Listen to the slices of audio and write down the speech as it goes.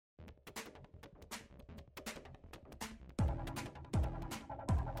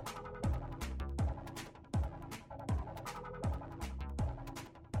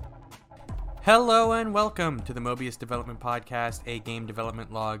Hello and welcome to the Mobius Development Podcast, a game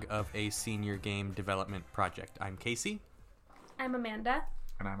development log of a senior game development project. I'm Casey. I'm Amanda.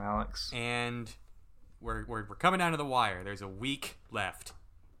 And I'm Alex. And we're coming down to the wire. There's a week left.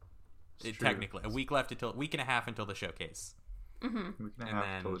 Technically, a week and a half until the showcase. Mm-hmm. A week and a half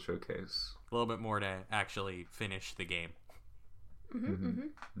until the showcase. A little bit more to actually finish the game.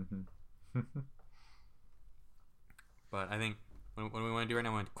 But I think what we want to do right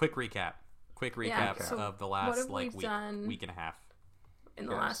now, quick recap of the last week and a half. In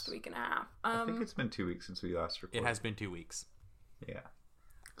the last week and a half. I think it's been 2 weeks since we last recorded. It has been 2 weeks. Yeah.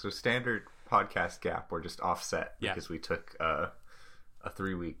 So standard podcast gap, we're just offset because we took a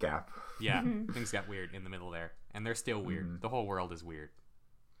 3-week gap. Yeah, things got weird in the middle there. And they're still weird. The whole world is weird.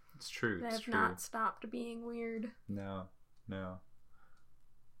 It's true. They have not stopped being weird. No.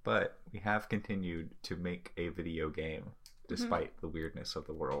 But we have continued to make a video game despite the weirdness of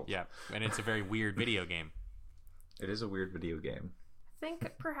the world. Yeah, and it's a very weird video game. It is a weird video game. I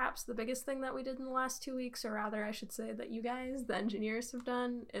think perhaps the biggest thing that we did in the last 2 weeks, or rather I should say that you guys, the engineers, have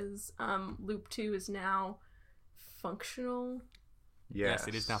done is Loop 2 is now functional. Yes,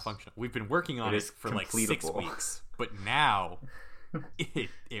 it is now functional. We've been working on it for like 6 weeks, but now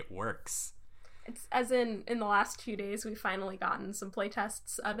it works. It's as in the last few days we've finally gotten some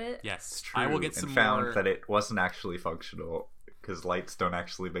playtests of it. Yes, it's true. I will get some and found that it wasn't actually functional because lights don't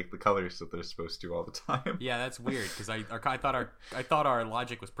actually make the colors that they're supposed to all the time. Yeah, that's weird because I thought our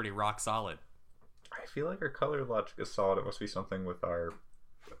logic was pretty rock solid. I feel like our color logic is solid. It must be something with our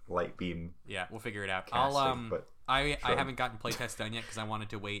light beam. Yeah, we'll figure it out. Casting, I haven't gotten playtest done yet because I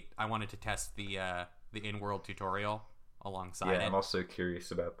wanted to wait. I wanted to test the in-world tutorial alongside it. Yeah, I'm also curious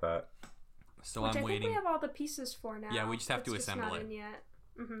about that. So Which I'm I waiting. think we have all the pieces for now. Yeah, we just have to assemble not it. in yet.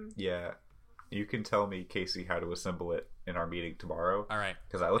 Mm-hmm. Yeah, you can tell me, Casey, how to assemble it in our meeting tomorrow. All right.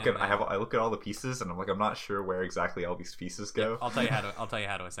 Because I look at all the pieces and I'm like, I'm not sure where exactly all these pieces go. Yeah, I'll tell you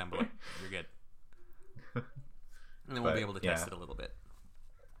how to assemble it. You're good. And then we'll be able to test it a little bit.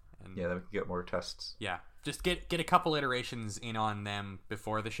 And then we can get more tests. Yeah, just get a couple iterations in on them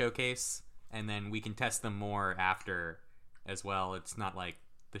before the showcase, and then we can test them more after as well. It's not like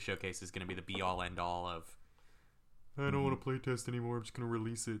the showcase is going to be the be-all, end-all of I don't want to play test anymore, I'm just going to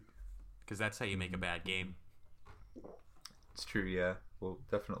release it. Because that's how you make a bad game. It's true, yeah. We'll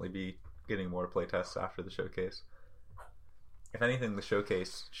definitely be getting more playtests after the showcase. If anything, the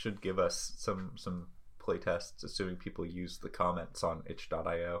showcase should give us some playtests, assuming people use the comments on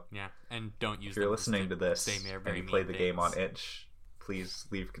itch.io. Yeah, and don't use if you're listening to this and you play the game on itch, please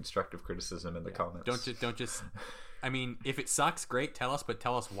leave constructive criticism in the comments. Don't just I mean, if it sucks, great, tell us, but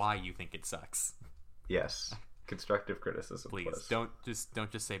tell us why you think it sucks. Yes. Constructive criticism. Please. Don't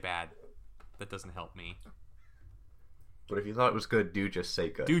just say bad. That doesn't help me. But if you thought it was good, do just say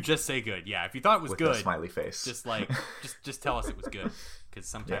good. Do just say good. Yeah, if you thought it was with good, a smiley face. Just just tell us it was good, because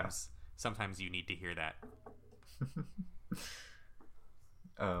sometimes you need to hear that.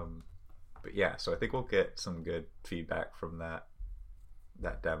 But yeah, so I think we'll get some good feedback from that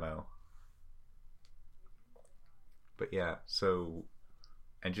demo. But yeah, so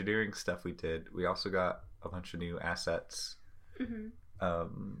engineering stuff we did. We also got a bunch of new assets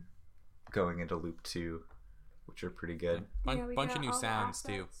going into Loop 2, which are pretty good. Bunch of new sounds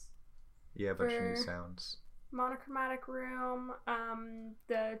too. Yeah, a bunch of new sounds. Monochromatic room,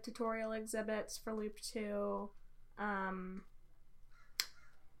 the tutorial exhibits for Loop 2, a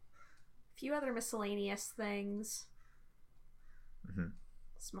few other miscellaneous things.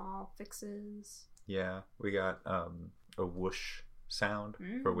 Small fixes. Yeah, we got a whoosh sound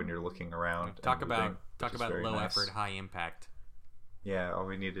for when you're looking around. Talk about low effort, high impact. Yeah, all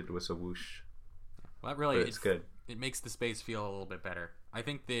we needed was a whoosh. Well, really, it's good. It makes the space feel a little bit better. I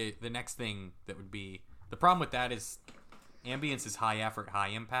think the next thing that would be the problem with that is ambience is high effort, high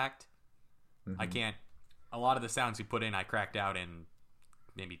impact. I can't. A lot of the sounds we put in, I cracked out in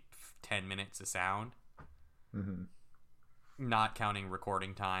maybe 10 minutes of sound. Not counting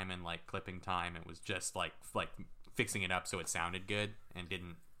recording time and like clipping time. It was just like fixing it up so it sounded good and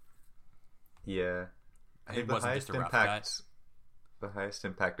didn't. Yeah, I think the highest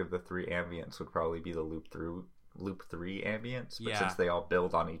impact of the 3 ambience would probably be the Loop 3 ambience, but since they all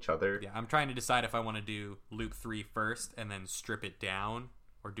build on each other. Yeah, I'm trying to decide if I want to do Loop 3 first and then strip it down,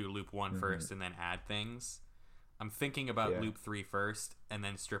 or do Loop 1 first and then add things. I'm thinking about Loop 3 first and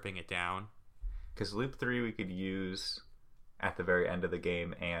then stripping it down. Because Loop 3 we could use at the very end of the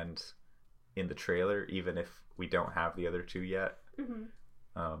game and in the trailer, even if we don't have the other 2 yet.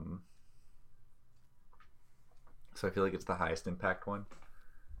 So I feel like it's the highest impact one.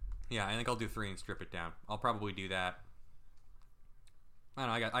 Yeah, I think I'll do 3 and strip it down. I'll probably do that I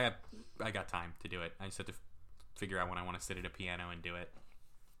don't know. I got time to do it. I just have to figure out when I want to sit at a piano and do it.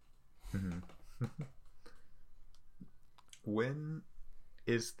 Mm-hmm. When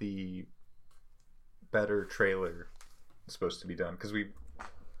is the better trailer supposed to be done? Because we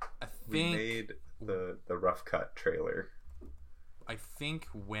made the rough cut trailer. I think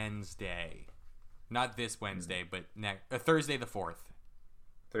Wednesday, not this Wednesday, but Thursday the 4th.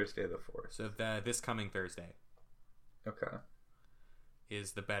 Thursday the 4th. So this coming Thursday. Okay.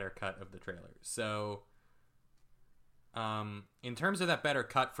 Is the better cut of the trailer. So, in terms of that better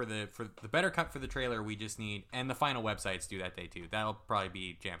cut for the better cut for the trailer, we just need, and the final website's due that day too. That'll probably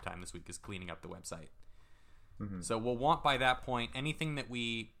be jam time this week, is cleaning up the website. Mm-hmm. So we'll want by that point anything that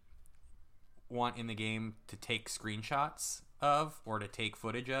we want in the game to take screenshots of or to take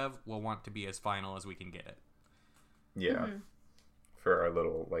footage of, we'll want to be as final as we can get it. Yeah. Mm-hmm. For our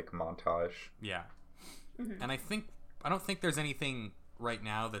little like montage. Yeah. Mm-hmm. And I don't think there's anything right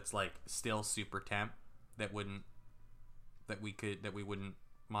now that's like still super temp that we wouldn't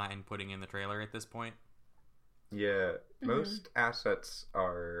mind putting in the trailer at this point. Yeah, most assets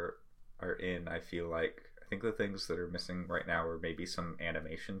are in. I feel like I think the things that are missing right now are maybe some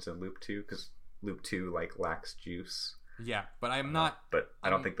animations in Loop 2, because Loop 2 like lacks juice. Yeah, but I'm not. But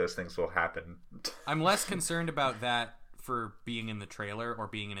I don't think those things will happen. I'm less concerned about that for being in the trailer or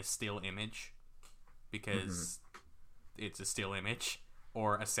being in a still image, because it's a still image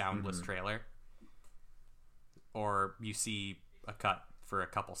or a soundless trailer, or you see a cut for a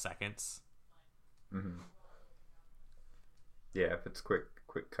couple seconds. Yeah, if it's quick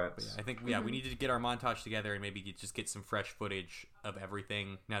cuts. Yeah, I think we need to get our montage together and maybe just get some fresh footage of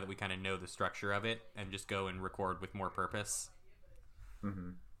everything now that we kind of know the structure of it, and just go and record with more purpose.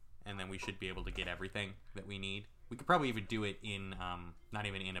 And then we should be able to get everything that we need. We could probably even do it in not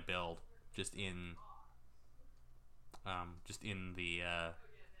even in a build, just in the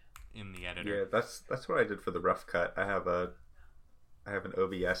editor. Yeah, that's what I did for the rough cut. I have an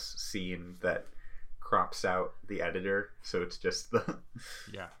OBS scene that crops out the editor, so it's just the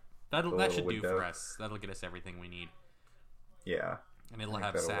that should do for us. That'll get us everything we need. Yeah, and it'll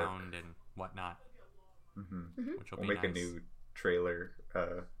have sound and whatnot. Which will be we'll make nice. a new trailer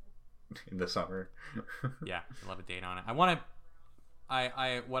in the summer. Yeah, we'll have a date on it. I want to.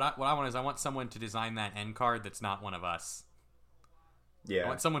 What I want is I want someone to design that end card that's not one of us. Yeah, I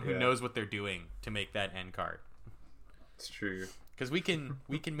want someone who knows what they're doing to make that end card. It's true. Because we can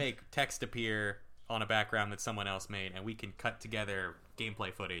make text appear on a background that someone else made, and we can cut together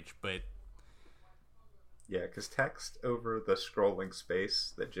gameplay footage. But yeah, because text over the scrolling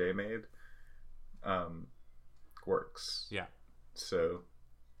space that Jay made works. Yeah. So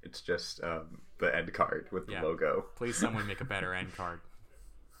it's just the end card with the logo. Please, someone make a better end card.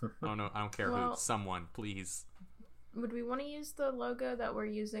 Oh no, I don't care who. Someone, please. Would we want to use the logo that we're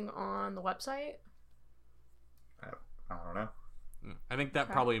using on the website? I don't know. I think that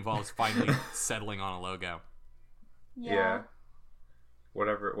probably involves finally settling on a logo. Yeah.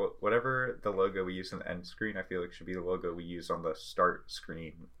 Whatever the logo we use on the end screen, I feel like should be the logo we use on the start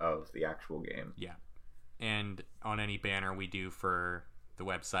screen of the actual game. Yeah. And on any banner we do for the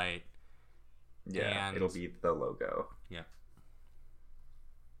website. Yeah, and it'll be the logo. Yeah.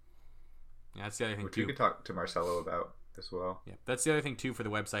 Yeah, that's the other thing Which too. you could talk to Marcelo about as well. Yeah, that's the other thing too for the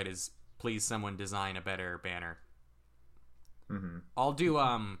website is please someone design a better banner. I'll do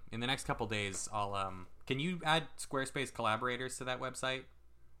in the next couple days. I'll can you add Squarespace collaborators to that website?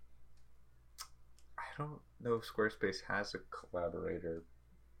 I don't know if Squarespace has a collaborator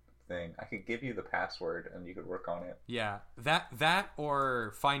thing. I could give you the password and you could work on it. Yeah, that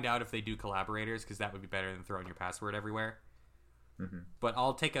or find out if they do collaborators, because that would be better than throwing your password everywhere. But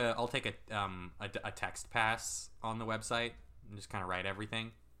I'll take a text pass on the website and just kind of write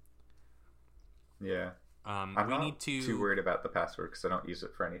everything. Yeah. I'm not too worried about the password because I don't use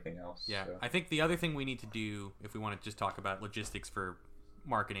it for anything else. Yeah, so. I think the other thing we need to do, if we want to just talk about logistics for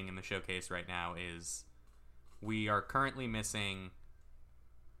marketing in the showcase right now, is we are currently missing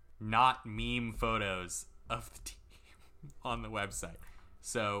not meme photos of the team on the website.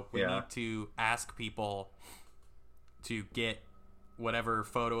 So we need to ask people to get whatever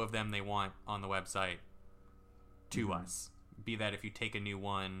photo of them they want on the website to us. Be that if you take a new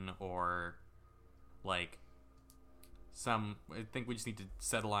one or like I think we just need to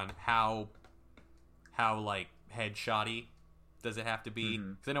settle on how like headshotty does it have to be,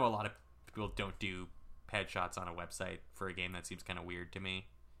 because I know a lot of people don't do headshots on a website for a game. That seems kind of weird to me.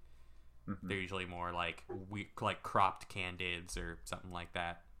 They're usually more like cropped candids or something like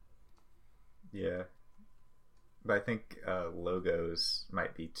that. Yeah, but I think logos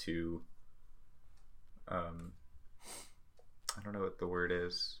might be too I don't know what the word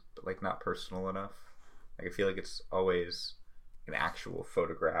is, but like not personal enough. Like I feel like it's always an actual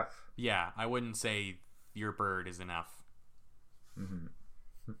photograph. Yeah, I wouldn't say your bird is enough. Mm-hmm.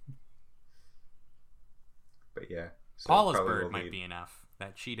 But yeah, so Paula's probably bird we'll might need- be enough.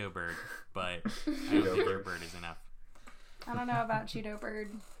 That Cheeto bird, but I don't think your bird is enough. I don't know about Cheeto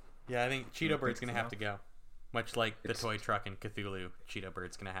Bird. Yeah, I think Cheeto don't Bird's think gonna so. have to go. Much like the It's- toy truck in Cthulhu, Cheeto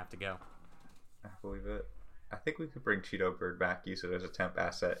Bird's gonna have to go. I believe it. I think we could bring Cheeto Bird back, use it as a temp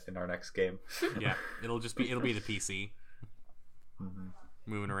asset in our next game. Yeah, it'll be the PC Mm-hmm.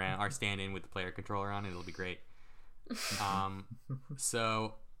 moving around. Our stand-in with the player controller on it. It'll be great.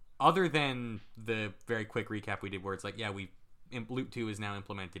 So other than the very quick recap we did, where it's like, yeah, Loop 2 is now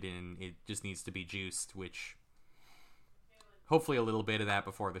implemented in. It just needs to be juiced, which hopefully a little bit of that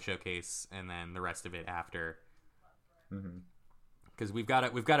before the showcase, and then the rest of it after. Mm-hmm. Because we got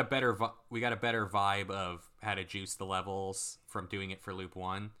a better vibe of how to juice the levels from doing it for Loop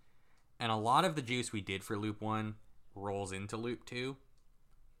 1, and a lot of the juice we did for Loop 1 rolls into Loop 2,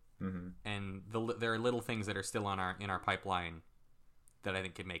 Mm-hmm. and there are little things that are still in our pipeline that I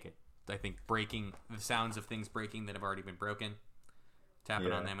think could make it. I think breaking the sounds of things breaking that have already been broken,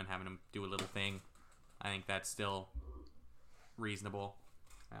 tapping on Yeah. them and having them do a little thing. I think that's still reasonable.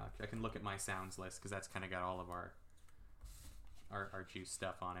 I can look at my sounds list because that's kind of got all of our juice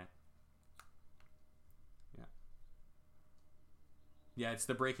stuff on it. Yeah, it's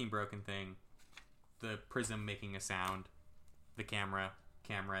the breaking broken thing, the prism making a sound, the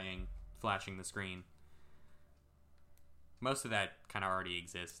cameraing, flashing the screen. Most of that kind of already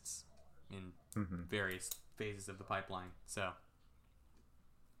exists in Mm-hmm. various phases of the pipeline. So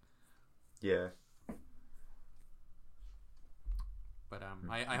Yeah. but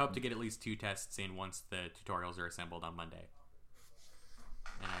I hope to get at least 2 tests in once the tutorials are assembled on Monday,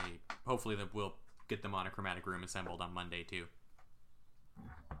 and hopefully that we'll get the monochromatic room assembled on Monday too.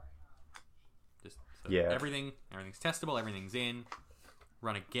 Just so Yeah. everything's testable, everything's in.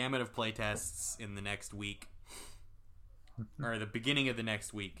 Run a gamut of playtests in the next week, or the beginning of the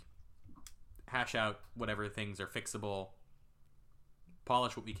next week. Hash out whatever things are fixable.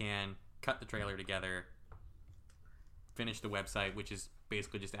 Polish what we can. Cut the trailer together. Finish the website, which is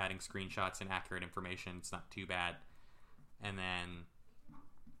basically just adding screenshots and accurate information. It's not too bad. And then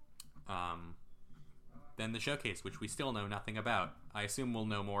the showcase, which we still know nothing about. I assume we'll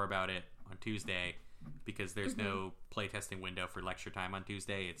know more about it on Tuesday, because there's no playtesting window for lecture time on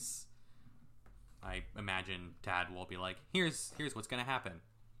Tuesday. I imagine Tad will be like, here's what's going to happen.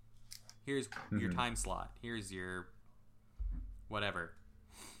 Here's your time slot. Here's your whatever.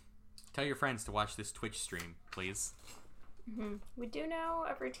 Tell your friends to watch this Twitch stream, please. Mm-hmm. We do know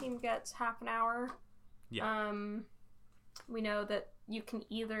every team gets half an hour. Yeah. We know that you can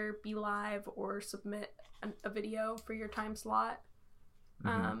either be live or submit a video for your time slot.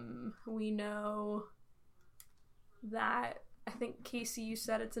 We know that, I think, Casey, you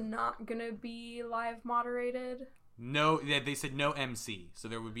said it's not gonna be live moderated. No, they said no MC, so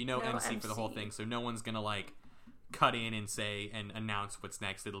there would be no MC for the whole MC. thing. So no one's gonna like cut in and say and announce what's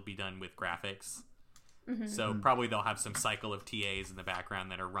next. It'll be done with graphics. So probably they'll have some cycle of TAs in the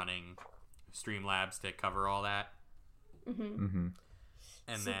background that are running Streamlabs to cover all that. Mm-hmm.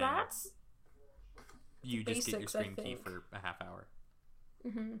 And So then that's you just get your basics, I stream key think. for a half hour.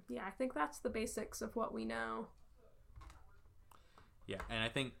 yeah, I think that's the basics of what we know. Yeah, and I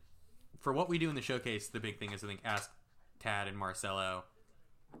think for what we do in the showcase, the big thing is I think ask Tad and Marcelo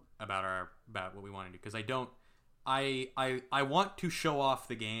about what we want to do, because I want to show off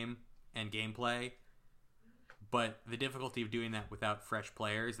the game and gameplay, but the difficulty of doing that without fresh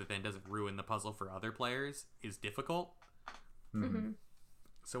players that then doesn't ruin the puzzle for other players is difficult.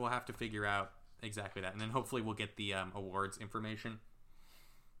 So we'll have to figure out exactly that, and then hopefully we'll get the awards information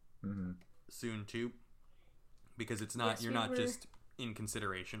soon too, because it's not Yes, you're we not were- just in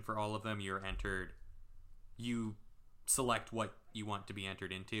consideration for all of them. You're entered. You select what you want to be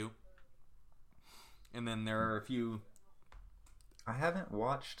entered into, and then there are a few. I haven't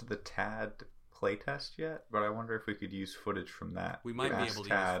watched the Tad playtest yet, but I wonder if we could use footage from that. We might be ask able to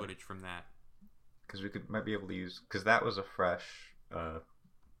Tad, use footage from that. because might be able to use, because that was a fresh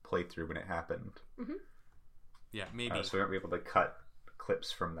playthrough when it happened. Yeah, maybe. So we might be able to cut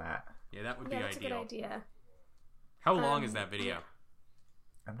clips from that. Yeah, that would Yeah, be that's a good ideal. idea. How long is that video?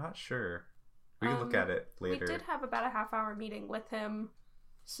 I'm not sure. We can look at it later. We did have about a half-hour meeting with him,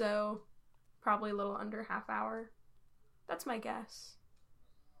 so probably a little under half hour. That's my guess.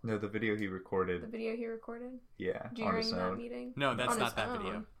 No, the video he The recorded. video he recorded Yeah, on during his that own. meeting? No, that's On not his that own.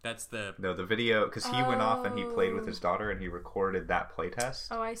 video. That's the No, the video, because he went off and he played with Oh. his daughter and he recorded that playtest.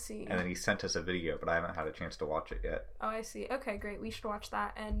 Oh, I see. And then he sent us a video, but I haven't had a chance to watch it yet. Oh, I see. Okay, great. We should watch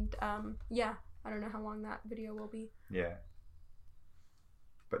that. And yeah, I don't know how long that video will be. Yeah.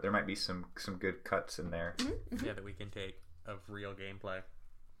 But there might be some good cuts in there. Mm-hmm. yeah that we can take of real gameplay.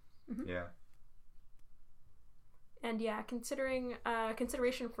 Yeah. And yeah, considering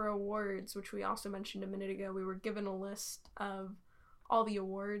consideration for awards, which we also mentioned a minute ago, we were given a list of all the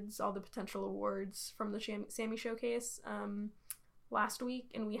awards, all the potential awards from the Sammy Showcase last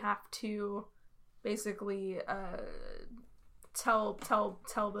week, and we have to basically tell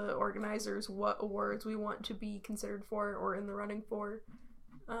the organizers what awards we want to be considered for or in the running for.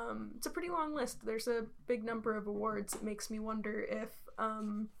 It's a pretty long list. There's a big number of awards. It makes me wonder if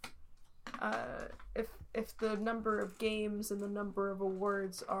the number of games and the number of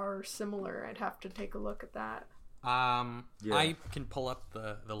awards are similar. I'd have to take a look at that. Yeah. I can pull up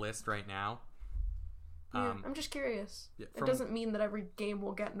the list right now. Yeah, I'm just curious. yeah, It doesn't mean that every game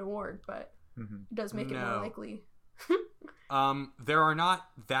will get an award, but it does make it more No. likely. There are not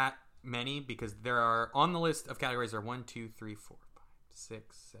that many because there are on the list of categories are 1, 2, 3, 4, 5,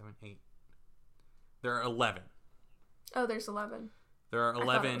 6, 7, 8. There are 11. Oh, there's 11. There are thought it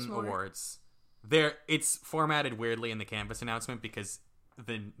 11 was more. awards. It's formatted weirdly in the Canvas announcement because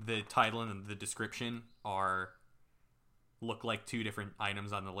the title and the description look like two different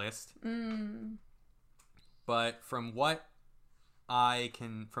items on the list. But from what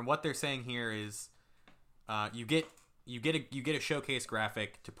they're saying here is, you get a showcase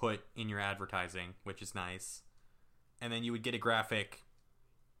graphic to put in your advertising, which is nice, and then you would get a graphic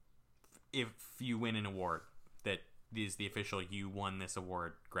if you win an award that is the official "you won this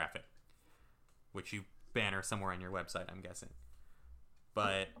award" graphic, which you banner somewhere on your website, I'm guessing.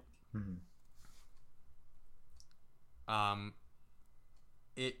 But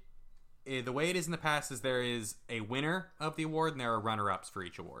the way it is in the past is there is a winner of the award and there are runner-ups for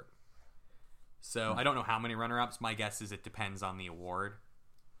each award. So I don't know how many runner-ups. My guess is it depends on the award.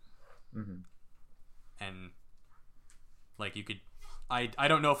 And like you could, I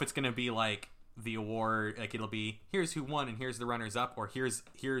don't know if it's gonna be like the award, like it'll be here's who won and here's the runners-up, or here's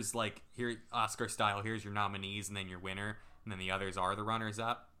Oscar style, here's your nominees and then your winner, and then the others are the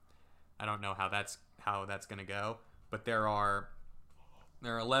runners-up. I don't know how that's gonna go, but there are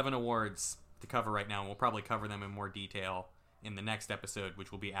 11 awards to cover right now, and we'll probably cover them in more detail in the next episode,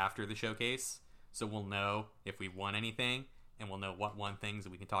 which will be after the showcase. So we'll know if we won anything, and we'll know what won things,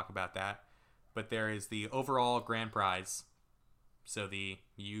 and we can talk about that. But there is the overall grand prize. So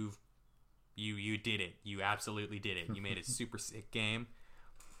you did it. You absolutely did it. You made a super sick game.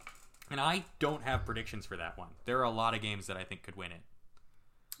 And I don't have predictions for that one. There are a lot of games that I think could win it.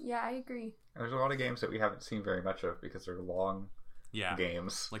 Yeah, I agree. There's a lot of games that we haven't seen very much of because they're long Yeah.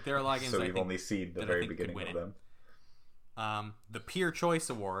 games. Like there are a lot of games so that I we've think only seen the that I very think could beginning win of it. them. The Peer Choice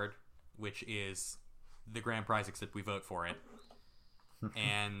Award, which is the grand prize except we vote for it.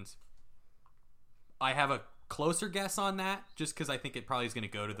 And I have a closer guess on that just because I think it probably is going to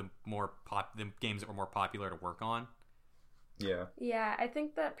go to the the games that were more popular to work on. Yeah. Yeah, I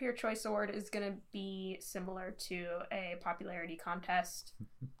think that Peer Choice Award is going to be similar to a popularity contest.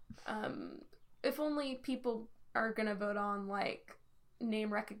 If only people are going to vote on, like,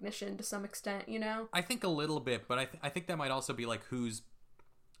 name recognition to some extent, you know? I think a little bit, but I think that might also be like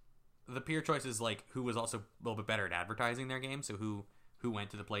the peer choice is like who was also a little bit better at advertising their game, so who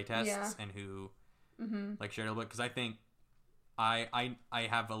went to the playtests Yeah. and who like shared a little bit, because I think I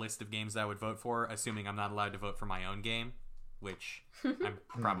have a list of games that I would vote for, assuming I'm not allowed to vote for my own game, which I'm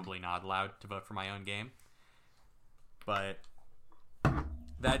probably not allowed to vote for my own game. But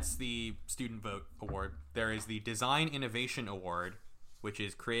that's the Student Vote Award. There is the Design Innovation Award, which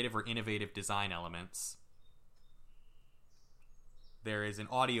is creative or innovative design elements. There is an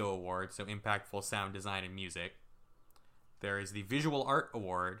Audio Award, so impactful sound design and music. There is the Visual Art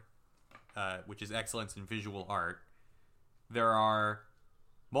Award, which is excellence in visual art. There are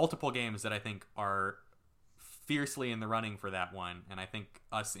multiple games that I think are fiercely in the running for that one, and I think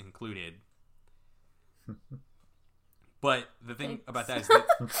us included. But the thing Thanks. about that is that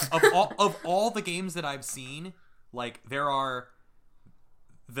of all the games that I've seen, like I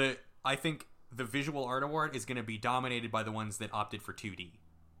think the Visual Art Award is going to be dominated by the ones that opted for 2D.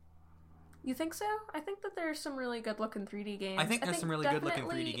 You think so? I think that there's some really good looking 3D games. I think there's some really good looking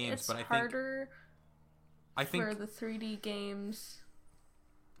 3D games, it's but I think harder I think for the 3D games.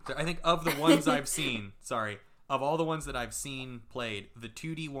 So I think of the ones I've seen, of all the ones that I've seen played, the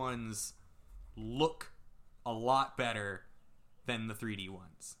 2D ones look a lot better than the 3D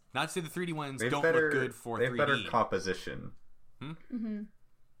ones. Not to say the 3D ones They have don't better, look good for they have 3D. better composition. Mm-hmm.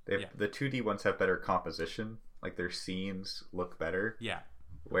 Yeah. The 2D ones have better composition. Like their scenes look better. Yeah.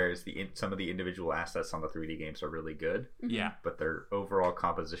 Whereas some of the individual assets on the 3D games are really good. Yeah. But their overall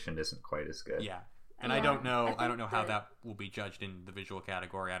composition isn't quite as good. Yeah. And Yeah. I don't know I think how that- that will be judged in the visual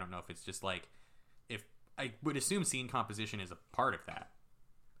category. I don't know if it's just like, if I would assume scene composition is a part of that.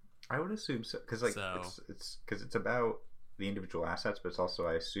 I would assume so, because like So- it's about the individual assets, but it's also,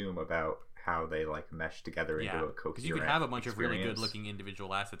 I assume, about how they like mesh together into Yeah. a coherent. Because you could have a bunch of really experience. good looking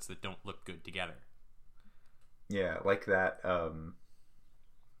individual assets that don't look good together. Yeah, like that.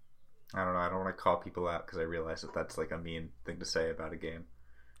 I don't know. I don't want to call people out because I realize that that's like a mean thing to say about a game.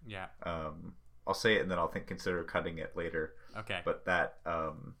 Yeah. I'll say it and then I'll consider cutting it later. Okay. But that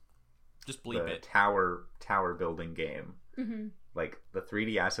Just bleep the it. tower building game, Mm-hmm. like the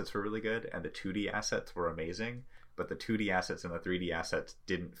 3D assets were really good and the 2D assets were amazing, but the 2D assets and the 3D assets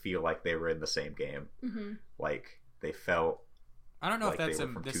didn't feel like they were in the same game. Mm-hmm. Like they felt. I don't know like if that's they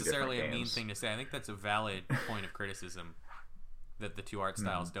were from two necessarily a different mean games. thing to say. I think that's a valid point of criticism that the two art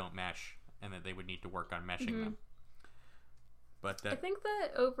styles don't mesh and that they would need to work on meshing them. But I that think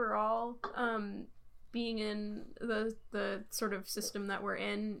that overall, being in the sort of system that we're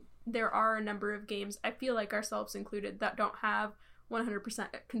in, there are a number of games, I feel like ourselves included, that don't have 100%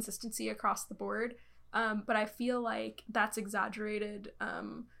 consistency across the board. But I feel like that's exaggerated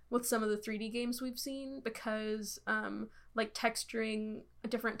with some of the 3D games we've seen because like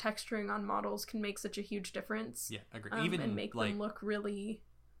different texturing on models can make such a huge difference. yeah, agree. Even and make like them look really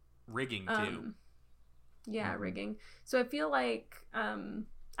rigging too. rigging. So I feel like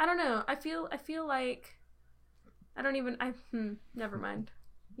I don't know. I feel like I don't even never mind.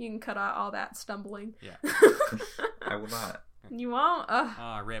 You can cut out all that stumbling. Yeah. I will not. You won't? Ugh.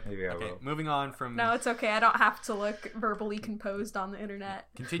 Ah, rip. Maybe I Okay, will. moving on from No, it's okay. I don't have to look verbally composed on the internet.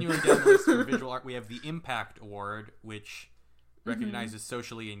 continuing down the list for visual art, we have the Impact Award, which recognizes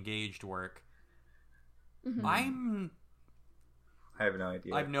socially engaged work. Mhm. I have no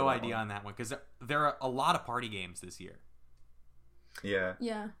idea. I have no for that idea one. on that one because there are a lot of party games this year. Yeah.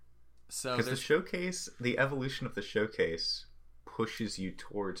 Yeah. So Because the there's showcase, the evolution of the showcase pushes you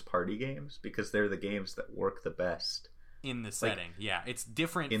towards party games because they're the games that work the best in the setting. Yeah, it's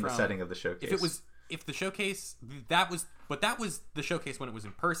different in from the setting of the showcase. if the showcase that was the showcase when it was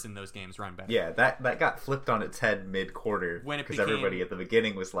in person. Those games run better. Yeah, that got flipped on its head mid-quarter When it because became- everybody at the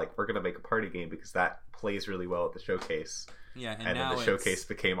beginning was like, "We're gonna make a party game because that plays really well at the showcase." Yeah, And now then the it's- showcase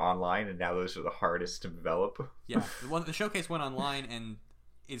became online, and now those are the hardest to develop. Yeah, well, the showcase went online and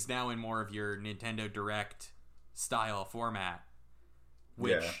is now in more of your Nintendo Direct style format,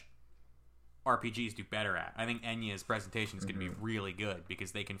 which Yeah. RPGs do better at. I think Enya's presentation is going to be really good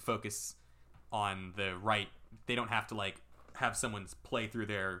because they can focus on the right. They don't have to like have someone play through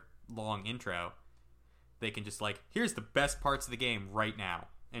their long intro. They can just like, here's the best parts of the game right now,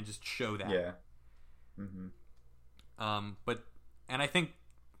 and just show that. Yeah. Mm-hmm. And I think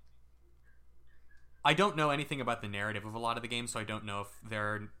I don't know anything about the narrative of a lot of the games, so I don't know if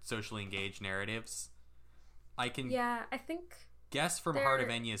they're socially engaged narratives. I can Yeah, I think. guess from Heart of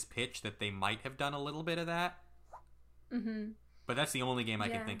they're- Enya's pitch that they might have done a little bit of that, Mm-hmm. but that's the only game I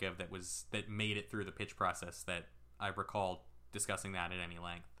Yeah. can think of that made it through the pitch process that I recall discussing that at any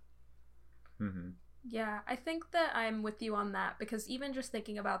length. Mm-hmm. Yeah, I think that I'm with you on that because even just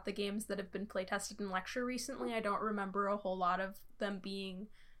thinking about the games that have been playtested in lecture recently, I don't remember a whole lot of them being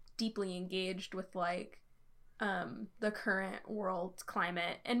deeply engaged with like the current world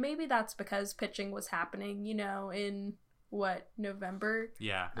climate. And maybe that's because pitching was happening, in November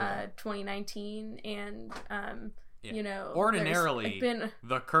Yeah. 2019 and Yeah. there's Ordinarily, been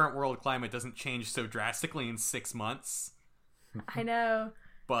the current world climate doesn't change so drastically in 6 months, I know.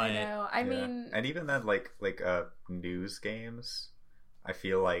 but I mean and even then, like news games, I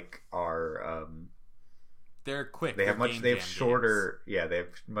feel like are they're quick. they have They're much game they have jam shorter they have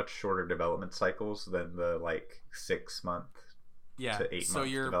much shorter development cycles than the like 6 month games. to 8 so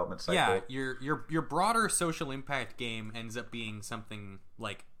month your development cycle. yeah your broader social impact game ends up being something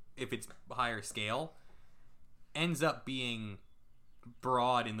like, if it's higher scale, ends up being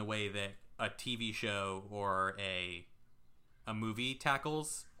broad in the way that a TV show or a movie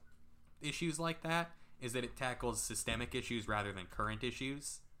tackles issues like that, is that it tackles systemic issues rather than current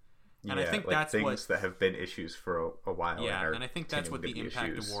issues. And I think like that's things what that have been issues for a while. yeah, are and I think that's what the continuing to be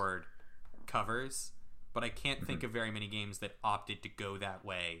Impact issues. Award covers, but I can't think of very many games that opted to go that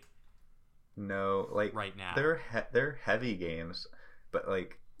way No, like right now. they're heavy games, but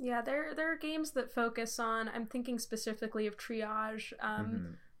like yeah, there are games that focus on. I'm thinking specifically of Triage,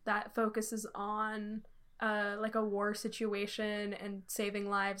 mhm. that focuses on like a war situation and saving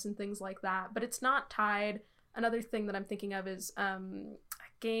lives and things like that, but it's not tied. Another thing that I'm thinking of is a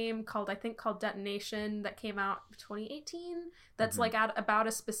game called Detonation that came out 2018 that's like about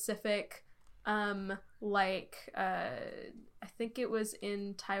a specific I think it was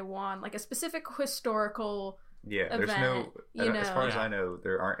in Taiwan, like a specific historical there's event, no, as far as I know,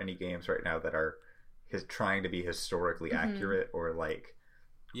 there aren't any games right now that are trying to be historically accurate or like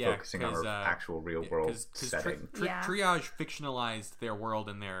focusing on an actual real world setting. Triage fictionalized their world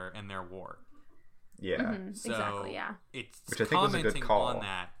and their war. Yeah, so exactly. Yeah, which I think was a good call on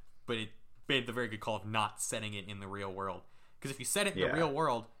that, but it made the very good call of not setting it in the real world. Because if you set it in the real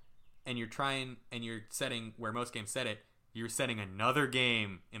world, and you're setting where most games set it, you're setting another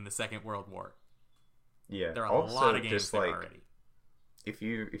game in the Second World War. Yeah, there are also, a lot of games there already. If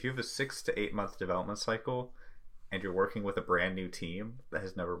you have a 6 to 8 month development cycle, and you're working with a brand new team that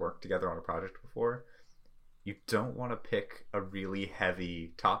has never worked together on a project before, you don't want to pick a really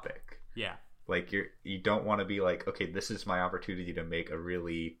heavy topic. Yeah. Like you don't want to be like, okay, this is my opportunity to make a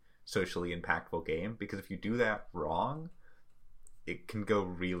really socially impactful game, because if you do that wrong, it can go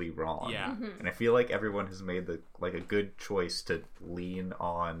really wrong. Yeah. And I feel like everyone has made a good choice to lean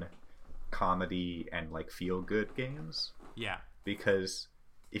on comedy and like feel good games. Yeah. Because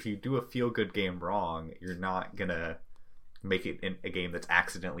if you do a feel good game wrong, you're not gonna make it in a game that's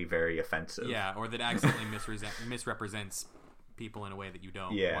accidentally very offensive. Yeah, or that accidentally misrepresents people in a way that you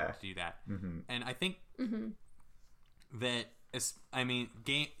don't want to do that. And I think that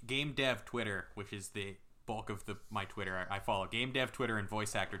game dev Twitter, which is the bulk of my Twitter, I follow game dev Twitter and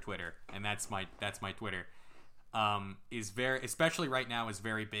voice actor Twitter, and that's my Twitter. Is very, especially right now, is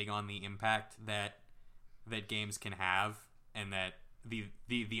very big on the impact that games can have, and that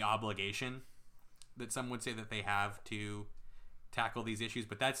the obligation that some would say that they have to tackle these issues.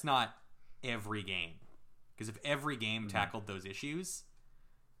 But that's not every game. Because if every game tackled those issues,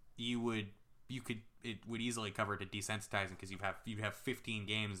 it would easily cover to desensitizing, because you have 15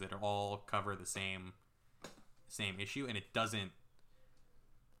 games that all cover the same issue, and it doesn't.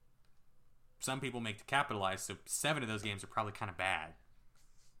 Some people make to capitalize, so 7 of those games are probably kind of bad,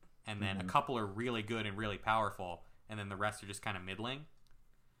 and then a couple are really good and really powerful, and then the rest are just kind of middling.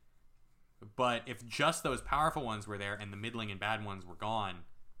 But if just those powerful ones were there and the middling and bad ones were gone,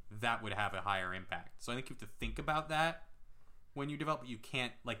 that would have a higher impact. So I think you have to think about that when you develop. You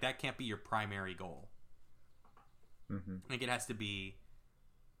can't, that can't be your primary goal. I think it has to be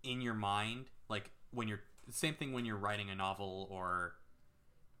in your mind, when you're, same thing when you're writing a novel or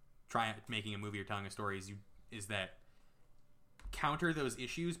making a movie or telling a story, is that counter those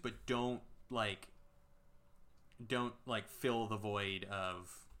issues, but don't fill the void of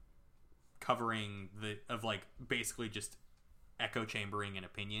covering basically just echo chambering an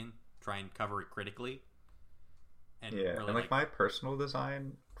opinion. Try and cover it critically. And really my personal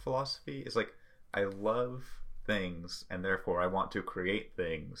design philosophy is I love things, and therefore I want to create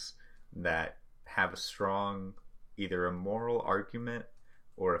things that have a strong, either a moral argument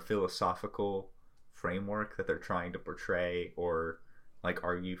or a philosophical framework that they're trying to portray or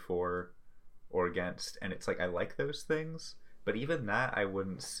argue for or against. And it's I like those things, but even that I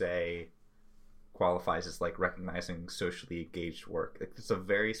wouldn't say qualifies as recognizing socially engaged work. It's a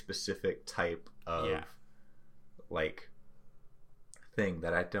very specific type of thing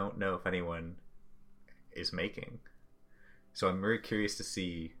that I don't know if anyone is making. So I'm very curious to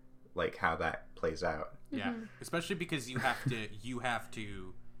see how that plays out. Yeah, especially because you have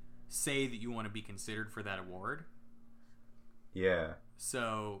to say that you want to be considered for that award. Yeah.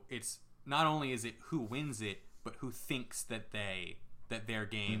 So it's not only is it who wins it, but who thinks that their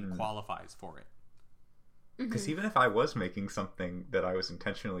game qualifies for it. Because even if I was making something that I was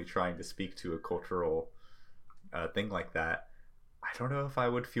intentionally trying to speak to a cultural thing like that, I don't know if I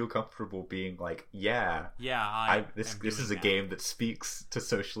would feel comfortable being this is a game that speaks to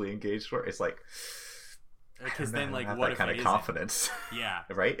socially engaged work. It's because then what that if kind of confidence? Yeah,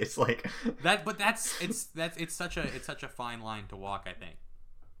 right. It's that, but it's such a fine line to walk, I think.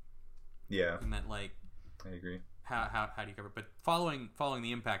 Yeah, and that I agree. How do you cover it? But following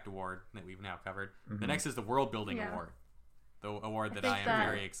the Impact Award that we've now covered, the next is the World Building Award, the award that I am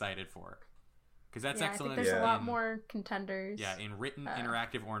very excited for, because that's excellent. I think there's a lot more contenders. Yeah, in written,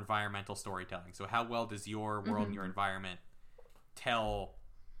 interactive, or environmental storytelling. So how well does your world and your environment tell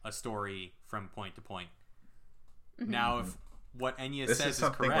a story from point to point? Now, if what Enya says is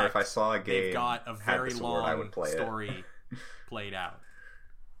something correct, where if I saw a game, they've got a very long story played out.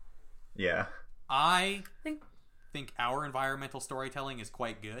 Yeah, I think our environmental storytelling is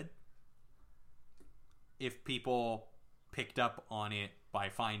quite good if people picked up on it by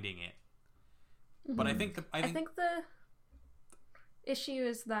finding it. But I think I think the issue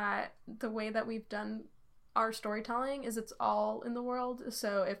is that the way that we've done our storytelling is it's all in the world.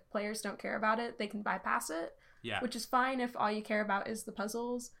 So if players don't care about it, they can bypass it. Yeah. Which is fine if all you care about is the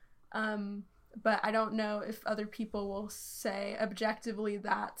puzzles. But I don't know if other people will say objectively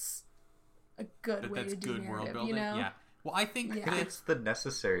that's a good way to do good world narrative, building. you know? Yeah. Well, I think Yeah. I think it's the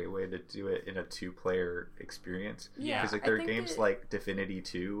necessary way to do it in a 2-player experience. Yeah, Because like I there are think games like Divinity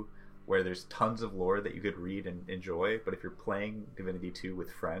 2 where there's tons of lore that you could read and enjoy, but if you're playing Divinity 2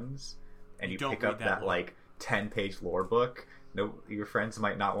 with friends and You you don't pick read up that that lore. like 10-page lore book, no, your friends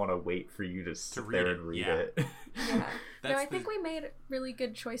might not want to wait for you to sit read there it, and read yeah. it. Yeah. No, That's I think we made really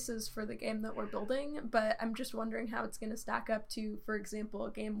good choices for the game that we're building, but I'm just wondering how it's going to stack up to, for example,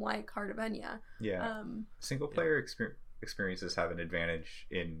 a game like Heart of Enya. Yeah. Single player experiences have an advantage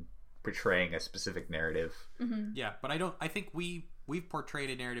in portraying a specific narrative. Yeah, but I think we've portrayed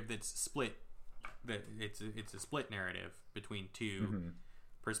a narrative that's split. That it's a split narrative between two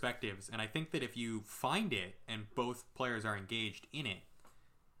perspectives, and I think that if you find it and both players are engaged in it,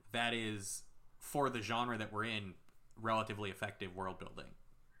 that is, for the genre that we're in, relatively effective world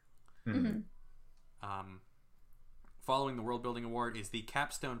building. Following the world building award is the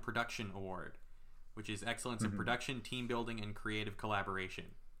Capstone Production Award, which is excellence in production, team building, and creative collaboration.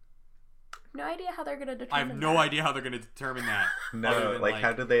 No idea how they're going to I determine have no that. idea how they're going to determine that. No, other than, like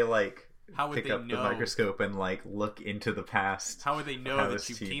how do they like how would pick they up the know? microscope and like look into the past? How would they know how that this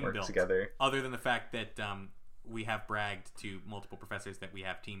you team team works built together? Other than the fact that we have bragged to multiple professors that we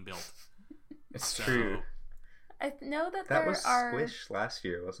have team built. It's So, true. I know that That there was are... Squish last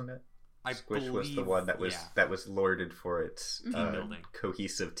year, wasn't it? I Squish was the believe- one that yeah. was lauded for its building.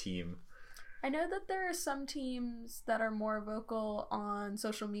 cohesive team. I know that there are some teams that are more vocal on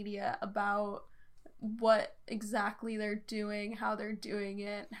social media about what exactly they're doing, how they're doing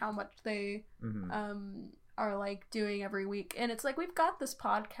it, how much they are like doing every week. And it's like, we've got this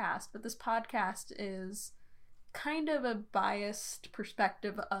podcast, but this podcast is kind of a biased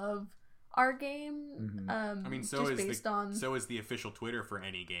perspective of our game. I mean, so just is based on... so is the official Twitter for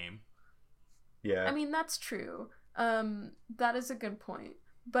any game. Yeah. I mean, that's true. That is a good point.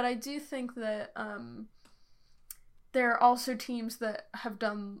 But I do think that there are also teams that have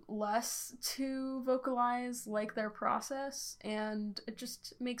done less to vocalize like their process, and it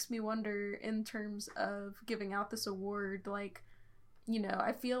just makes me wonder in terms of giving out this award, like, you know,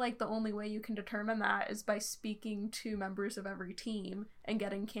 I feel like the only way you can determine that is by speaking to members of every team and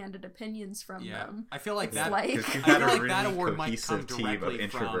getting candid opinions from them. I feel like It's that. like- Because you I had feel a like really that award might cohesive come team of directly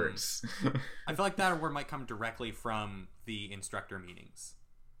from. introverts. I feel like that award might come directly from the instructor meetings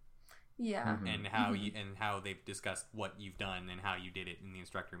Yeah. and how you and how they've discussed what you've done and how you did it in the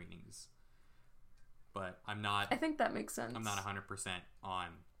instructor meetings. But I'm not. I think that makes sense. I'm not 100% on.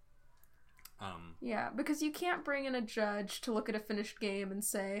 Yeah, because you can't bring in a judge to look at a finished game and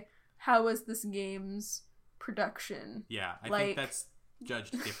say, how was this game's production? Yeah, I Like- think that's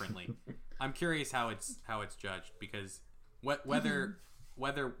judged differently. I'm curious how it's judged, because whether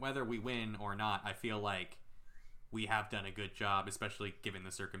we win or not, I feel like we have done a good job, especially given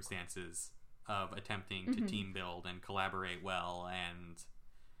the circumstances of attempting to team build and collaborate well and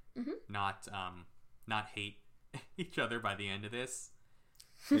not hate each other by the end of this.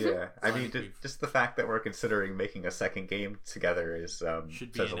 Yeah, I So I mean, think we've- just the fact that we're considering making a second game together is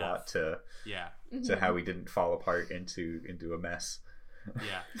Should be says a enough. lot to Yeah, how we didn't fall apart into a mess.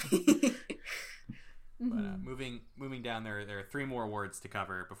 yeah. But moving down, there are 3 more awards to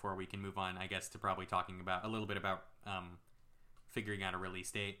cover before we can move on, I guess, to probably talking about a little bit about figuring out a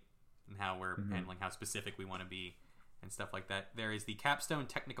release date and how we're handling how specific we want to be and stuff like that. There is the Capstone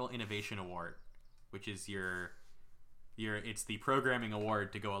Technical Innovation Award, which is it's the programming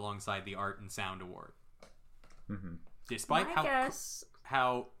award to go alongside the art and sound award. Despite I guess.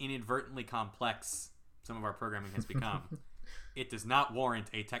 how inadvertently complex some of our programming has become, it does not warrant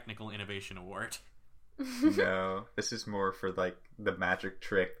a technical innovation award. No, this is more for like the magic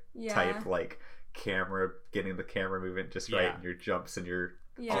trick Yeah. type, like getting the camera movement just right, Yeah. and your jumps and your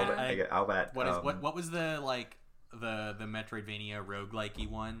Yeah. all that. What was the the Metroidvania roguelike-y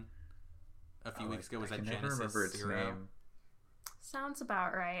one a few weeks ago? Was I that can never Genesis remember its Zero? name. Sounds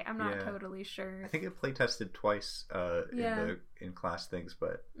about right. I'm not Yeah. totally sure. I think it play tested twice Yeah. in class things,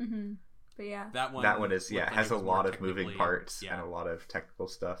 but But yeah. That one is looked like has it a was more lot of moving technically- parts yeah. and a lot of technical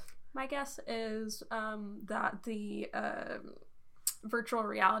stuff. My guess is that the virtual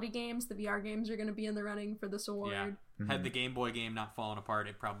reality games, the VR games, are going to be in the running for this award. Yeah. Had the Game Boy game not fallen apart,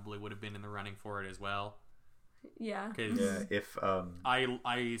 it probably would have been in the running for it as well. Yeah. Because Yeah, if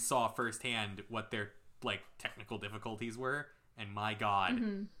I saw firsthand what their like technical difficulties were, and my God,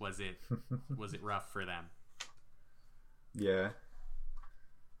 Mhm. was it rough for them. Yeah.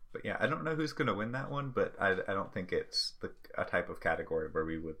 But yeah, I don't know who's gonna win that one, but I don't think it's a type of category where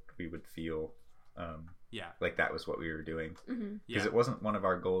we would feel Yeah, like that was what we were doing, Mhm. because yeah. it wasn't one of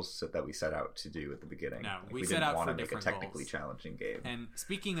our goals that we set out to do at the beginning. No, Like, we set didn't out want for to make a different technically goals. challenging game. And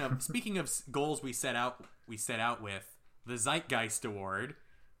speaking of goals we set out with the Zeitgeist Award,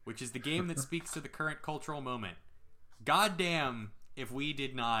 which is the game that speaks to the current cultural moment. Goddamn if we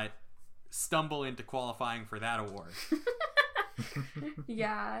did not stumble into qualifying for that award.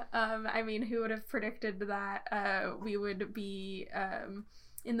 Yeah, I mean, who would have predicted that we would be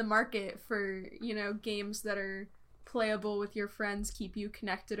in the market for, games that are playable with your friends, keep you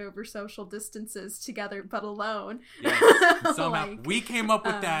connected over social distances together but alone. Yeah, somehow Like, we came up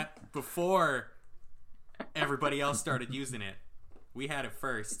with that before everybody else started using it. We had it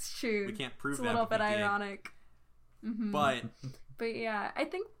first. it's true. We can't prove it's a that, little but bit we did. ironic. Mhm. But yeah, I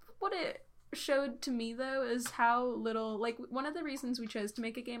think what it showed to me though is how little, like, one of the reasons we chose to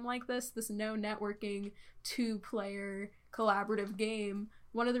make a game like this no networking 2-player collaborative game,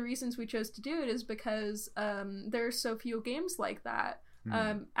 one of the reasons we chose to do it is because there are so few games like that.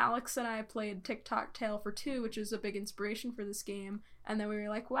 Alex and I played TikTok Tale for Two, which is a big inspiration for this game, and then we were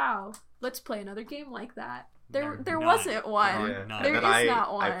like, wow, let's play another game like that. There None. wasn't one. There are none. There and then is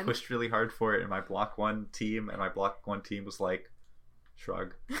not one. I pushed really hard for it in my Block 1 team, and my Block 1 team was like,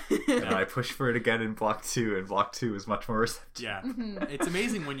 shrug. And I pushed for it again in Block 2, and Block 2 was much more receptive. yeah, Mhm. it's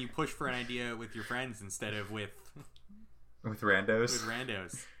amazing when you push for an idea with your friends instead of with With randos.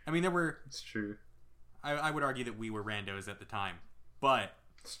 randos. I mean, there were. It's true. I would argue that we were randos at the time, but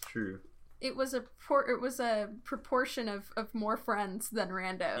It's true. It was a proportion of more friends than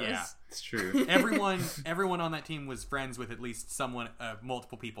randos. Yeah. It's true. everyone on that team was friends with at least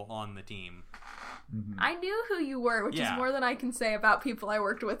multiple people on the team. Mhm. I knew who you were, which Yeah. is more than I can say about people I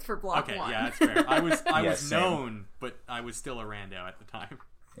worked with for Block Okay, 1. yeah, that's fair. I was Yeah, same. known, but I was still a rando at the time.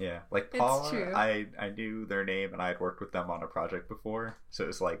 Yeah, like It's Paula, true. I knew their name and I had worked with them on a project before, so it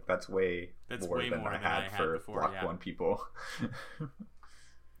was like that's way That's more way than more I than I had had for before, Block yeah. 1 people.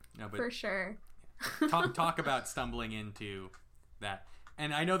 No, but For sure. talk about stumbling into that.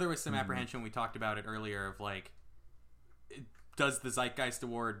 And I know there was some apprehension when we talked about it earlier of like, does the Zeitgeist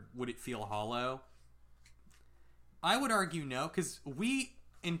Award, would it feel hollow? I would argue no, because we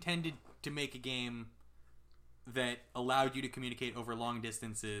intended to make a game that allowed you to communicate over long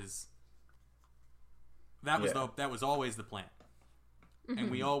distances. That was Yeah. that was always the plan,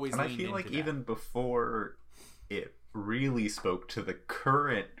 and we always And I leaned feel like into that. even before it really spoke to the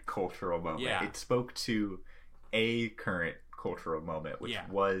current cultural moment, Yeah. it spoke to a current cultural moment, which Yeah.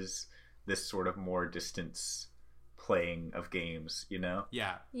 was this sort of more distance playing of games, you know?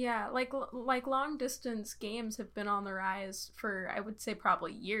 Yeah, Yeah, like long distance games have been on the rise for, I would say,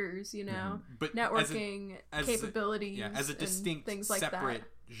 probably years, but networking as a- capabilities as a and distinct things like separate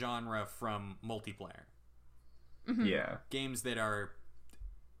that. genre from multiplayer. Mhm. Yeah. Games that are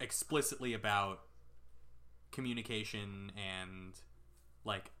explicitly about communication and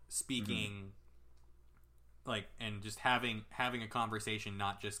like speaking, like, and just having a conversation,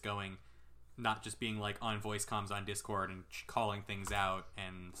 not just being like on voice comms on Discord and calling things out.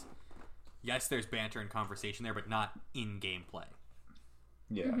 And yes, there's banter and conversation there, but not in gameplay.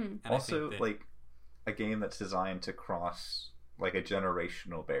 Yeah. Mhm. And I Also, think that- like a game that's designed to cross like a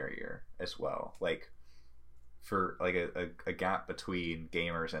generational barrier as well. Like for like a gap between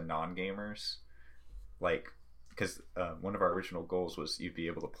gamers and non-gamers. Like, because one of our original goals was you'd be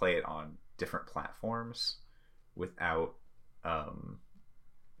able to play it on different platforms without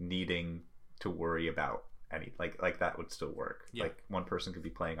needing to worry about any like that would still work. Yeah. Like one person could be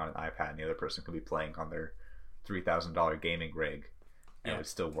playing on an iPad and the other person could be playing on their $3,000 gaming rig and Yeah. it would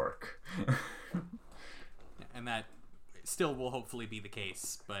still work. And that still will hopefully be the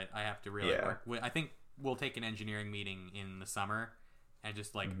case, but I have to really Yeah. work. I think we'll take an engineering meeting in the summer and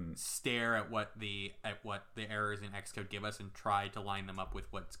just like Mhm. stare at what the errors in Xcode give us and try to line them up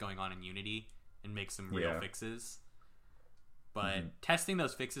with what's going on in Unity and make some real Yeah. fixes. But testing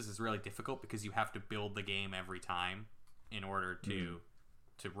those fixes is really difficult because you have to build the game every time in order to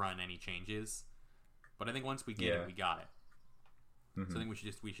run any changes. But I think once we get Yeah. it, we got it. Mhm. So I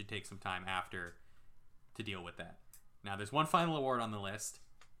think we should take some time after to deal with that. Now, there's one final award on the list.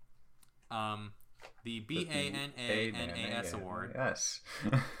 The BANANAS award. Yes.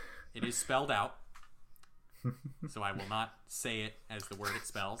 It is spelled out, so I will not say it as the word it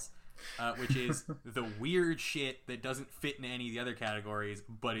spells, which is the weird shit that doesn't fit in any of the other categories,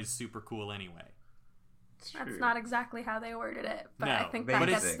 but is super cool anyway. It's That's true. not exactly how they worded it, but No, I think but that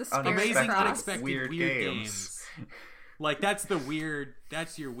it's gets the spirit Amazing, across. unexpected, weird games. Like that's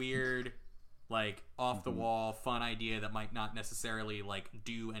your weird, like off the wall fun idea that might not necessarily like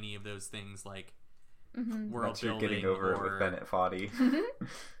do any of those things like world Once you're building getting over or it with Bennett Foddy.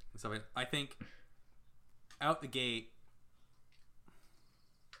 so I think out the gate,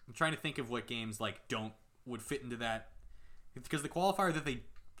 I'm trying to think of what games like would fit into that, because the qualifier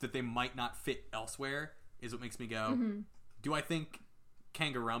that they might not fit elsewhere is what makes me go, do I think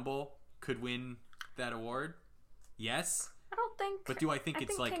Kangarumble could win that award? Yes. I don't think. But do I think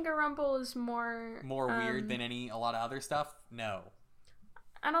it's like Kangarumble is more weird than a lot of other stuff? No.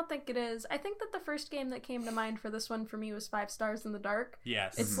 I don't think it is. I think that the first game that came to mind for this one for me was 5 Stars in the Dark.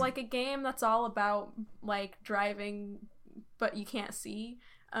 Yes. It's like a game that's all about like driving, but you can't see.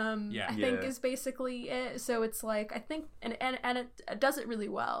 I think is basically it. So it's like I think and it does it really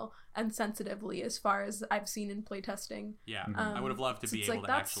well and sensitively as far as I've seen in playtesting. Yeah. I would have loved to be able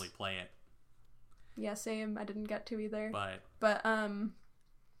to actually play it. Yeah, same. I didn't get to either. But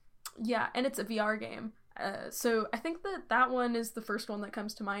yeah, and it's a VR game. So I think that one is the first one that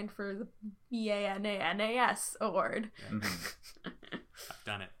comes to mind for the BANANAS award. Yeah. I've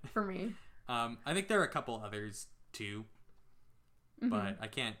done it. For me. I think there are a couple others too. But I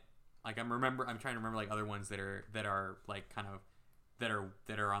can't like I'm trying to remember like other ones that are like kind of that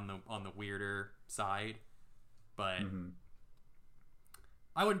are on the weirder side. But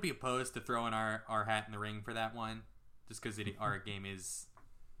I wouldn't be opposed to throwing our hat in the ring for that one, just because our game is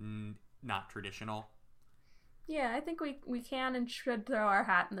not traditional. Yeah, I think we can and should throw our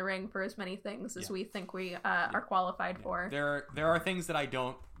hat in the ring for as many things as we think we are qualified for. There are things that I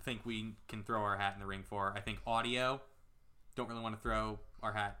don't think we can throw our hat in the ring for. I think audio, don't really want to throw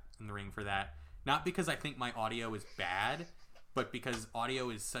our hat in the ring for that. Not because I think my audio is bad, but because audio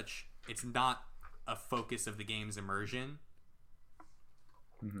is it's not a focus of the game's immersion.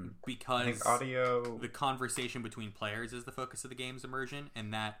 Because I think audio, the conversation between players is the focus of the game's immersion,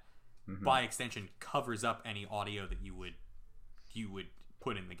 and that by extension covers up any audio that you would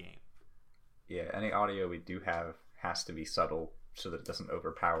put in the game. Yeah, any audio we do have has to be subtle so that it doesn't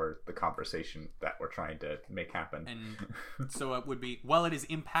overpower the conversation that we're trying to make happen. And so it would be, while it is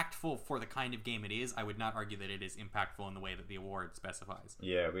impactful for the kind of game it is, I would not argue that it is impactful in the way that the award specifies.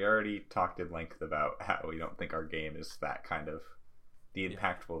 Yeah, we already talked at length about how we don't think our game is that kind of the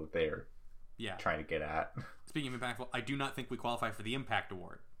impactful that they're trying to get at. Speaking of impactful, I do not think we qualify for the Impact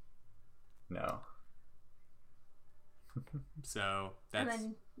Award. No. So that's... And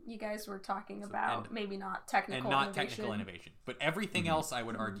then you guys were talking about maybe not technical innovation. And not technical innovation. But everything else, I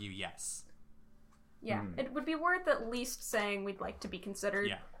would argue, yes. Yeah, it would be worth at least saying we'd like to be considered.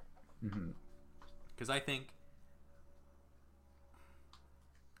 Yeah. Because I think...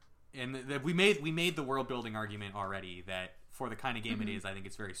 And we made the world building argument already, that for the kind of game it is, I think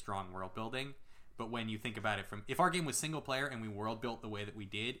it's very strong world building. But when you think about it if our game was single player and we world built the way that we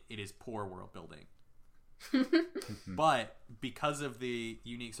did, it is poor world building. But because of the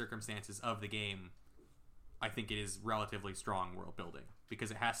unique circumstances of the game, I think it is relatively strong world building,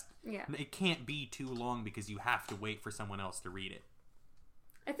 because it can't be too long because you have to wait for someone else to read it.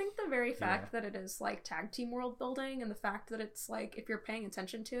 I think the very fact that it is like tag team world building, and the fact that it's like if you're paying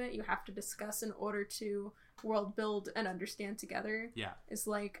attention to it, you have to discuss in order to world build and understand together. Yeah, is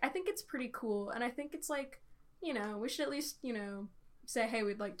like, I think it's pretty cool, and I think it's like, we should at least say, hey,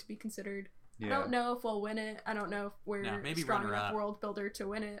 we'd like to be considered. I don't know if we'll win it. I don't know if we're strong enough world builder to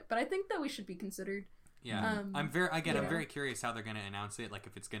win it, but I think that we should be considered. Yeah, I'm very curious how they're going to announce it. Like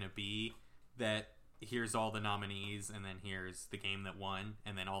if it's going to be that here's all the nominees, and then here's the game that won,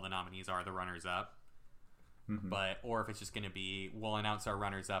 and then all the nominees are the runners up. Or if it's just going to be, we'll announce our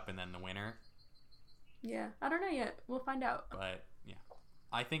runners up and then the winner. Yeah, I don't know yet. We'll find out. But yeah,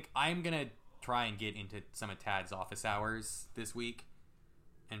 I think I'm going to try and get into some of Tad's office hours this week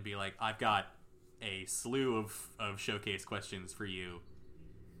and be like, I've got a slew of showcase questions for you.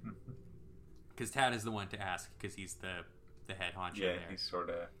 Because Tad is the one to ask, because he's the head honcho there. Yeah, he's sort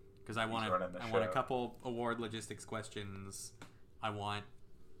of... Because I want a couple award logistics questions. I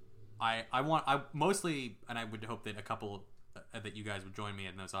mostly, and I would hope that a couple that you guys would join me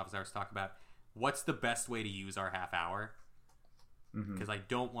in those office hours to talk about what's the best way to use our half hour. Because I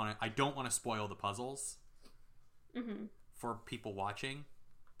don't want to spoil the puzzles for people watching,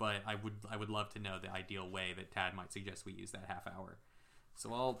 but I would love to know the ideal way that Tad might suggest we use that half hour.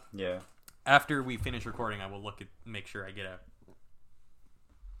 So after we finish recording, I will make sure I get a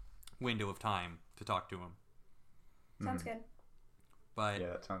window of time to talk to him. Sounds good. But yeah,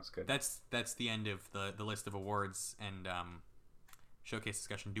 that sounds good. That's the end of the list of awards and showcase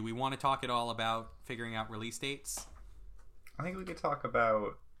discussion. Do we want to talk at all about figuring out release dates? I think we could talk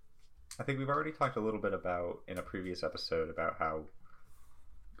about I think we've already talked a little bit about in a previous episode about how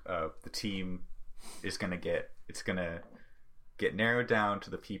the team is going to get narrowed down to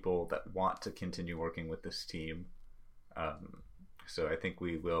the people that want to continue working with this team. So I think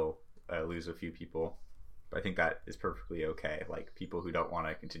we will lose a few people, but I think that is perfectly okay. Like people who don't want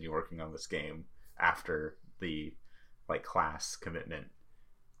to continue working on this game after the like class commitment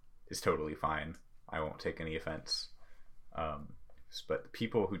is totally fine. I won't take any offense. But the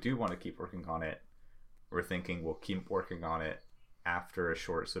people who do want to keep working on it, we're thinking we'll keep working on it after a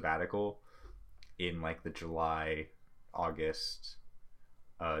short sabbatical in like the July, August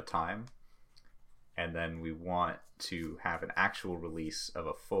time. And then we want to have an actual release of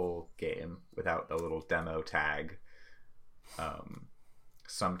a full game without the little demo tag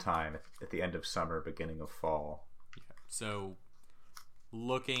sometime at the end of summer, beginning of fall. So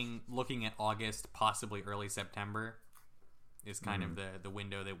looking at August, possibly early September is kind of the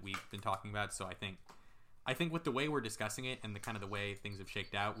window that we've been talking about. So I think with the way we're discussing it and the kind of the way things have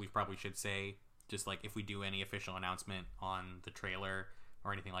shaked out, we probably should say, just like if we do any official announcement on the trailer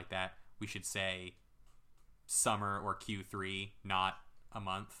or anything like that, we should say summer or Q3, not a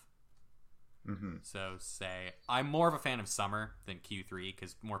month. So say I'm more of a fan of summer than Q3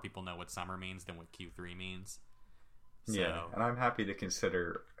 because more people know what summer means than what Q3 means. So, yeah, and I'm happy to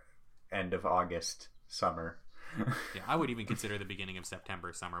consider end of August summer. Yeah, I would even consider the beginning of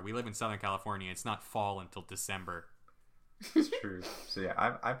September summer. We live in Southern California. It's not fall until December. It's true. So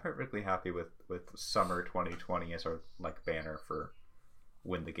yeah, I'm perfectly happy with summer 2020 as our like banner for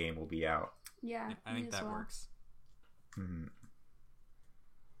when the game will be out. Yeah, I think that works.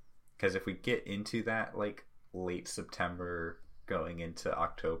 Because if we get into that like late September going into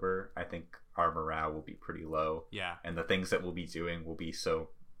October, I think our morale will be pretty low. Yeah, and the things that we'll be doing will be so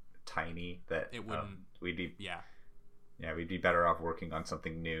tiny that it wouldn't. We'd be better off working on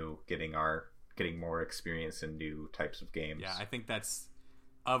something new, getting more experience in new types of games. Yeah, I think that's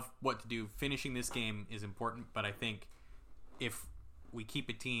of what to do. Finishing this game is important, but I think if we keep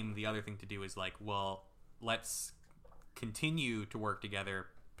a team, the other thing to do is like, well, let's continue to work together,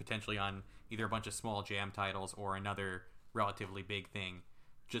 potentially on either a bunch of small jam titles or another relatively big thing,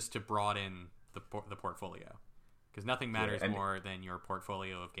 just to broaden the portfolio. Because nothing matters more than your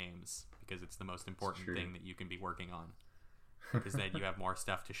portfolio of games, because it's the most important thing that you can be working on. Because then you have more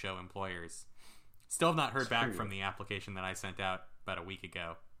stuff to show employers. Still have not heard back from the application that I sent out about a week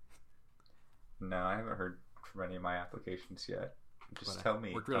ago. No, I haven't heard from any of my applications yet. Just tell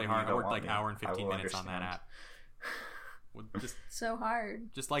me. Worked really hard. I worked like an hour and 15 minutes on that app. Just so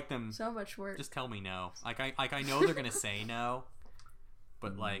hard. Just like them. So much work. Just tell me no. Like I know they're gonna say no,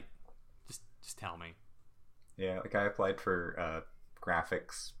 but like, just tell me. Yeah, like I applied for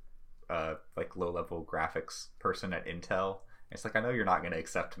graphics, like low-level graphics person at Intel. It's like, I know you're not going to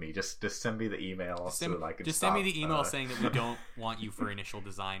accept me. Just send me the email so that I can just stop. Send me the email saying that we don't want you for initial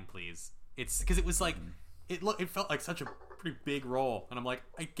design, please. It's because it was like it felt like such a pretty big role, and I'm like,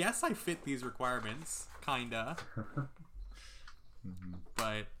 I guess I fit these requirements, kinda.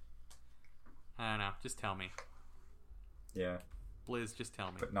 But I don't know. Just tell me. Yeah. Blizz, just tell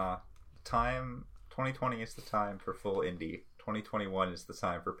me. But nah, 2020 is the time for full indie. 2021 is the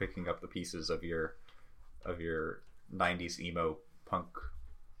time for picking up the pieces of your 90s emo punk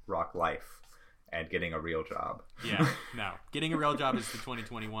rock life and getting a real job. Yeah, no. Getting a real job is the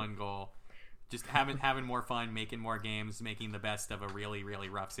 2021 goal. Just having more fun, making more games, making the best of a really, really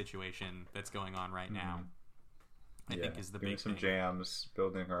rough situation that's going on right now. I think is the big thing. Doing some jams,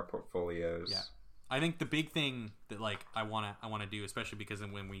 building our portfolios. Yeah. I think the big thing that like I wanna do, especially because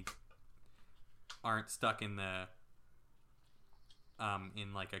when we aren't stuck in the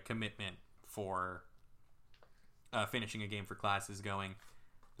in like a commitment for finishing a game for classes going,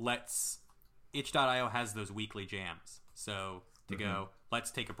 itch.io has those weekly jams. So to go,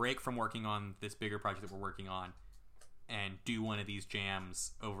 let's take a break from working on this bigger project that we're working on and do one of these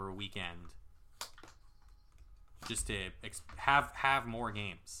jams over a weekend just to have more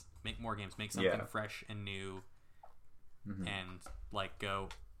games, make more games, make something fresh and new, and like go,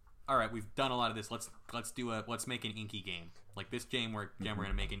 all right, we've done a lot of this. Let's make an Inky game. Like this game we're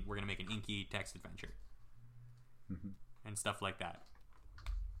gonna make an Inky text adventure and stuff like that.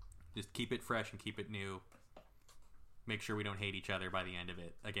 Just keep it fresh and keep it new. Make sure we don't hate each other by the end of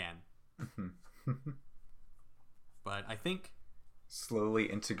it again. But I think slowly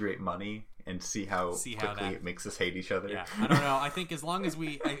integrate money and see how quickly it makes us hate each other. Yeah, I don't know. I think as long as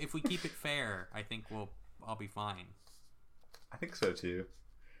if we keep it fair, I think I'll be fine. I think so too.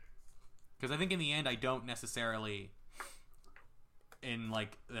 Because I think in the end, I don't necessarily, in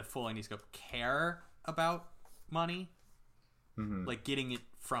like the full indie scope, care about money. like getting it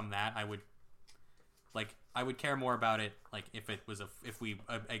from that, I would care more about it like if we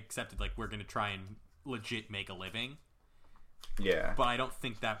accepted like we're gonna try and legit make a living. Yeah, but I don't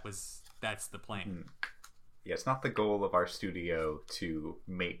think that's the plan. Yeah, it's not the goal of our studio to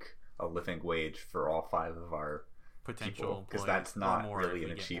make a living wage for all 5 of our potential, because that's not really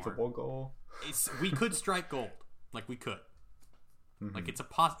an achievable goal. We could strike gold, like we could, like it's a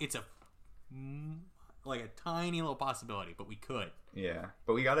like a tiny little possibility, but we could. Yeah,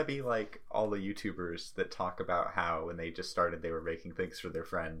 but we gotta be like all the YouTubers that talk about how when they just started they were making things for their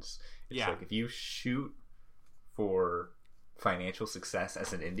friends. It's like if you shoot for financial success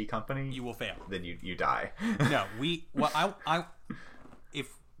as an indie company, you will fail. Then you die. No, if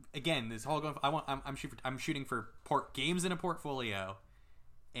again this whole going, I'm shooting for games in a portfolio,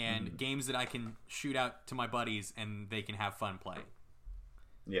 and games that I can shoot out to my buddies and they can have fun playing.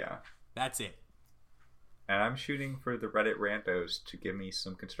 Yeah, that's it. And I'm shooting for the Reddit randos to give me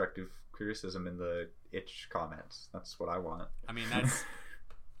some constructive criticism in the itch comments. That's what I want. I mean,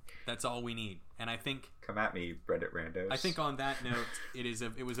 that's all we need. And I think come at me, Reddit randos. I think on that note,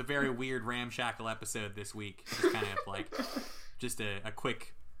 it was a very weird ramshackle episode this week. Just kind of like just a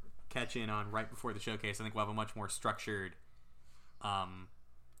quick catch in on right before the showcase. I think we'll have a much more structured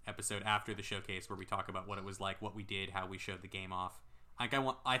episode after the showcase where we talk about what it was like, what we did, how we showed the game off. Like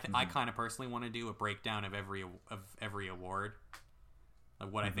I kind of personally want to do a breakdown of every award,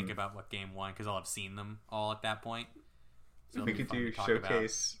 like what I think about what game won, because I'll have seen them all at that point. So we could do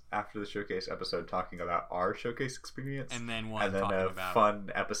showcase after the showcase episode, talking about our showcase experience, and then fun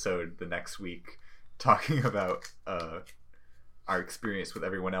episode the next week talking about our experience with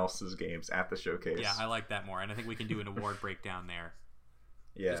everyone else's games at the showcase. Yeah, I like that more, and I think we can do an award breakdown there.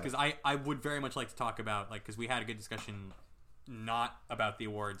 Yeah, just because I would very much like to talk about because we had a good discussion. Not about the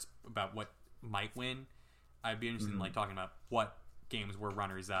awards, about what might win. I'd be interested in talking about what games were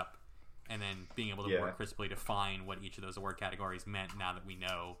runners up, and then being able to more crisply define what each of those award categories meant. Now that we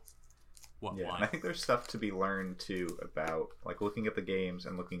know what won, and I think there's stuff to be learned too about like looking at the games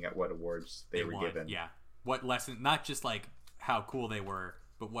and looking at what awards they were given. Yeah, what lesson? Not just like how cool they were,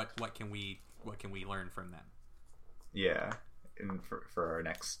 but what can we learn from them? Yeah, and for our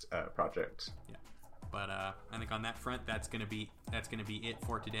next project. Yeah. But I think on that front, that's gonna be it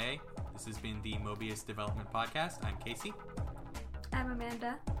for today. This has been the Mobius Development Podcast. I'm Casey. I'm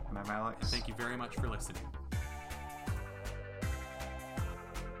Amanda. And I'm Alex. And thank you very much for listening.